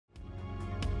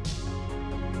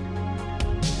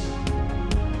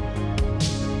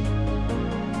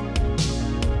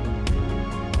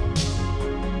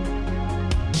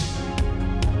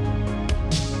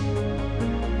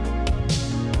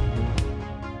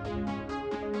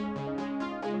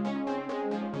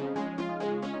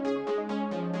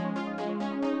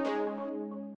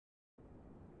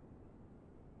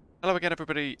Hello again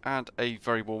everybody, and a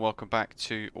very warm welcome back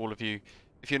to all of you.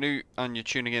 If you're new and you're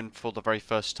tuning in for the very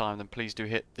first time, then please do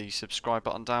hit the subscribe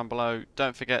button down below.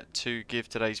 Don't forget to give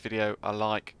today's video a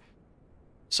like.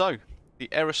 So, the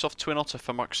Aerosoft Twin Otter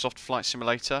for Microsoft Flight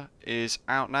Simulator is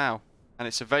out now, and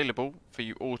it's available for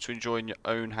you all to enjoy in your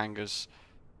own hangars.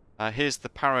 Here's the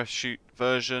parachute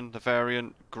version, the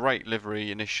variant, great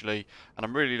livery initially, and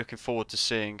I'm really looking forward to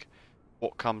seeing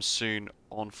what comes soon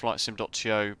on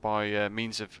flightsim.to by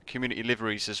means of community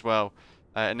liveries as well.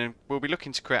 And then we'll be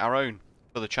looking to create our own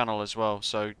for the channel as well,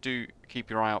 so do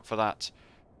keep your eye out for that.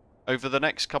 Over the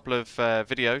next couple of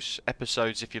videos,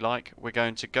 episodes if you like, we're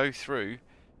going to go through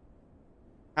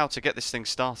how to get this thing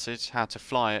started, how to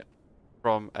fly it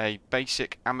from a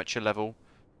basic amateur level,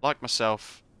 like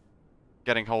myself,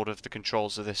 getting hold of the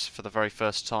controls of this for the very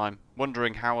first time,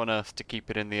 wondering how on earth to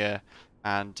keep it in the air,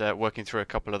 and working through a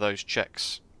couple of those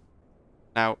checks.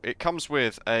 Now, it comes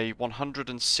with a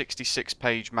 166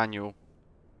 page manual,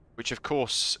 which of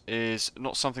course is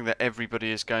not something that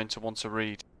everybody is going to want to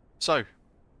read. So,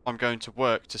 I'm going to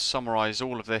work to summarise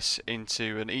all of this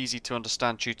into an easy to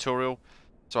understand tutorial,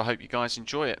 so I hope you guys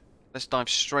enjoy it. Let's dive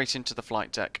straight into the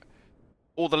flight deck.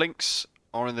 All the links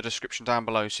are in the description down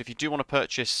below, so if you do want to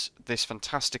purchase this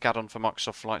fantastic add-on for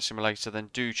Microsoft Flight Simulator,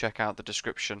 then do check out the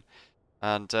description.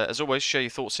 And as always, share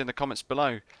your thoughts in the comments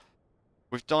below.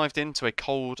 We've dived into a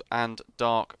cold and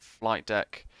dark flight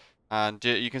deck, and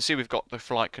you can see we've got the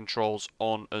flight controls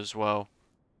on as well.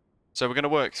 So we're going to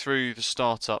work through the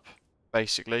startup.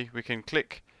 Basically, we can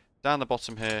click down the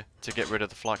bottom here to get rid of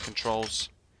the flight controls.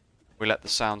 We let the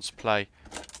sounds play.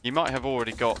 You might have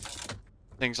already got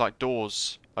things like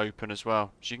doors open as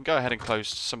well, so you can go ahead and close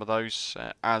some of those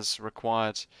as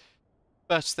required.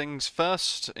 First things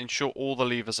first, ensure all the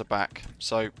levers are back.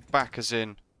 So back as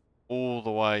in all the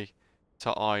way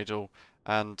to idle,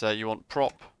 and you want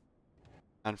prop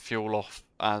and fuel off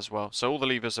as well. So all the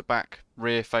levers are back,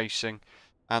 rear facing,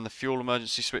 and the fuel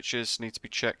emergency switches need to be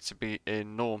checked to be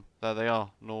in norm. There they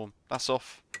are, norm. That's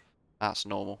off, that's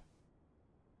normal.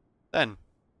 Then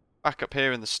back up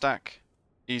here in the stack,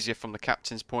 easier from the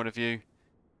captain's point of view.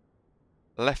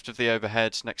 Left of the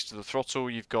overhead next to the throttle,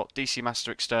 you've got DC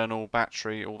master external,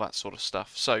 battery, all that sort of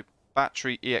stuff. So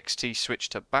battery EXT switch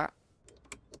to bat,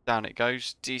 down it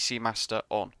goes, DC master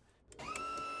on.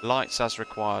 Lights as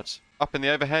required. Up in the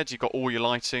overhead you've got all your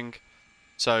lighting,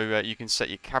 so you can set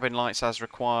your cabin lights as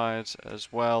required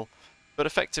as well, but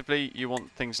effectively you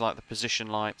want things like the position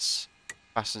lights,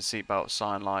 fasten seatbelt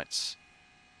sign lights.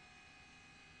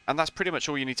 And that's pretty much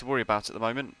all you need to worry about at the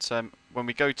moment. When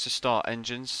we go to start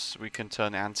engines, we can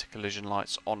turn the anti-collision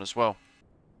lights on as well.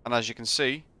 And as you can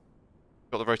see,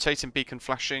 we've got the rotating beacon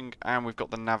flashing, and we've got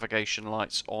the navigation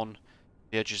lights on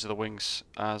the edges of the wings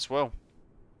as well.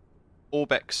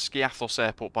 Orbex Skiathos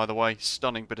Airport, by the way,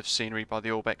 stunning bit of scenery by the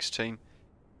Orbex team.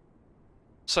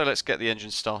 So let's get the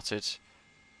engine started.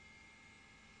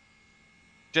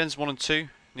 Gens 1 and 2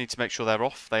 need to make sure they're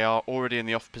off. They are already in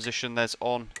the off position. There's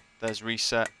on, there's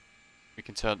reset. We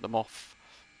can turn them off,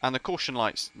 and the caution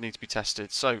lights need to be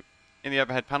tested. So in the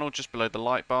overhead panel just below the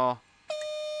light bar,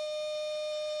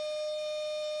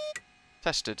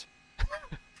 tested.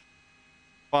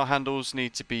 Bar handles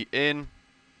need to be in,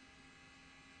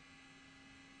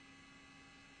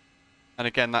 and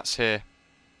again that's here.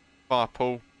 Fire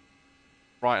pull,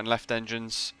 right and left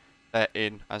engines, they're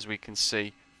in as we can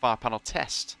see. Fire panel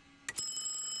test.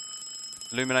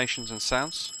 Illuminations and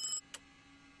sounds.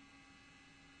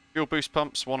 Fuel boost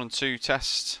pumps 1 and 2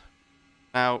 test.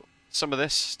 Now, some of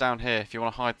this down here, if you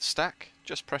want to hide the stack,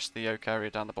 just press the yoke area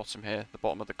down the bottom here, the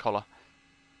bottom of the collar.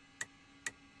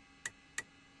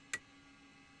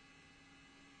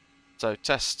 So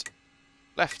test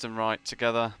left and right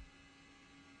together,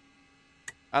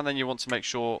 and then you want to make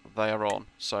sure they are on.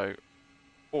 So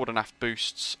forward and aft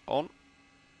boosts on.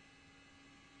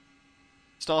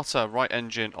 Starter right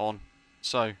engine on.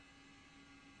 So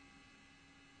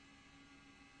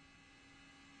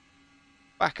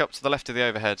back up to the left of the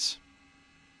overhead.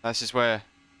 This is where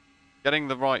getting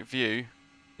the right view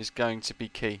is going to be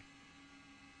key.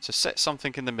 So set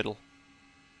something in the middle.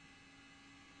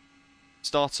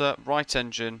 Starter, right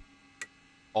engine,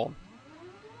 on.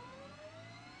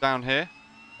 Down here,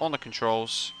 on the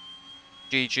controls,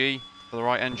 GG for the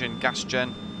right engine, gas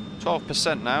gen.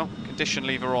 12% now, condition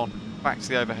lever on. Back to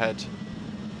the overhead.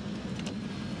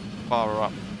 Fire her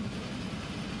up.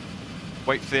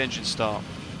 Wait for the engine start.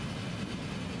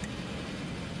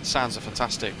 Sounds are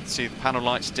fantastic. See the panel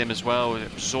lights dim as well,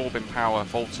 absorbing power,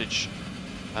 voltage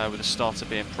with the starter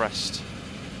being pressed.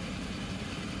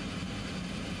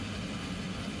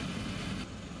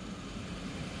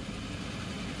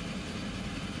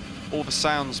 All the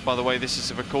sounds, by the way, this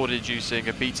is recorded using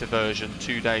a beta version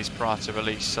 2 days prior to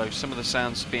release, so some of the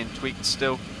sounds being tweaked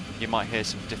still. You might hear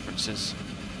some differences.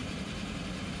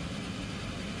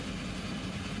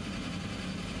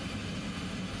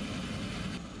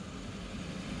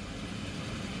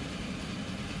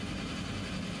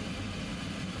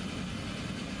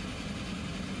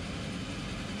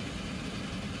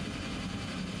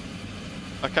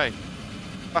 Okay,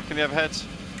 back in the overhead,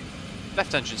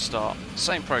 left engine start,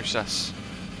 same process,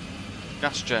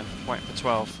 gas gen, waiting for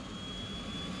 12,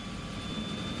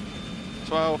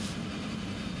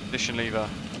 ignition lever,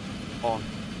 on.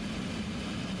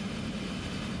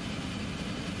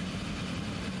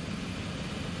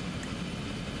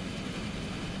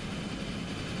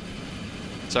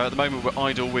 So at the moment we're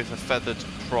idle with a feathered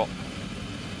prop.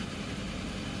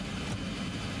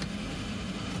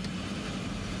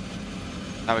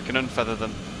 Now we can unfeather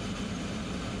them.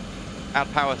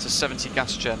 Add power to 70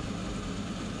 gas gen.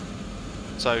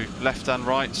 So left and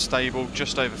right stable,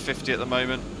 just over 50 at the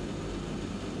moment.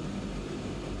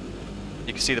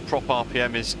 You can see the prop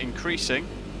RPM is increasing.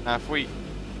 Now if we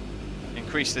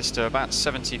increase this to about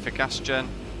 70 for gas gen,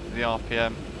 the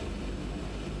RPM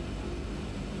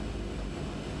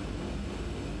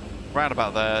round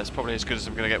about there, it's probably as good as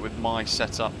I'm going to get with my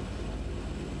setup.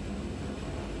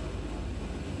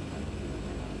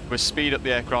 We'll speed up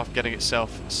the aircraft, getting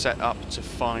itself set up to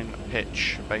fine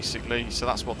pitch, basically. So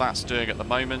that's what that's doing at the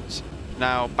moment.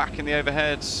 Now, back in the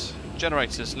overhead,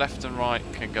 generators left and right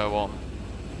can go on.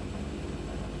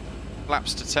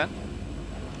 Flaps to 10.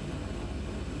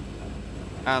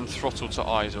 And throttle to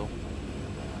idle,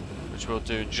 which we'll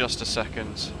do in just a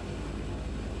second.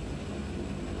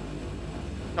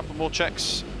 Couple more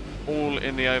checks, all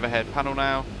in the overhead panel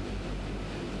now.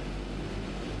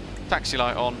 Taxi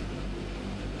light on.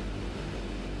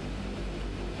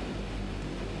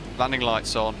 Landing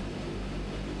lights on,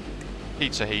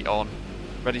 heater heat on,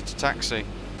 ready to taxi.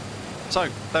 So,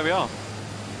 there we are.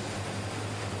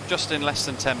 Just in less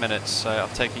than 10 minutes,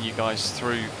 I've taken you guys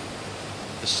through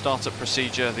the startup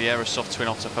procedure, the Aerosoft Twin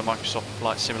Otter for Microsoft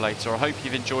Flight Simulator. I hope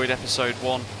you've enjoyed episode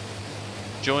 1.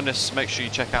 Join us, make sure you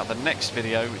check out the next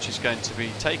video, which is going to be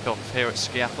takeoff here at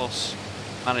Skiathos,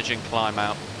 managing climb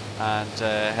out, and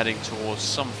heading towards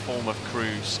some form of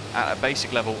cruise at a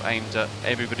basic level aimed at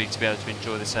everybody to be able to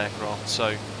enjoy this aircraft. So,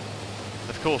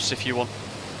 of course, if you want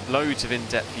loads of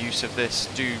in-depth use of this,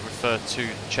 do refer to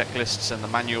the checklists and the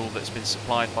manual that's been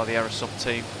supplied by the Aerosoft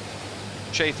team.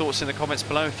 Share your thoughts in the comments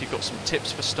below if you've got some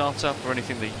tips for startup or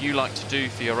anything that you like to do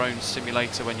for your own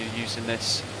simulator when you're using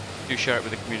this. Do share it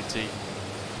with the community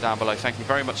down below. Thank you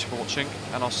very much for watching,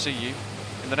 and I'll see you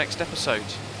in the next episode.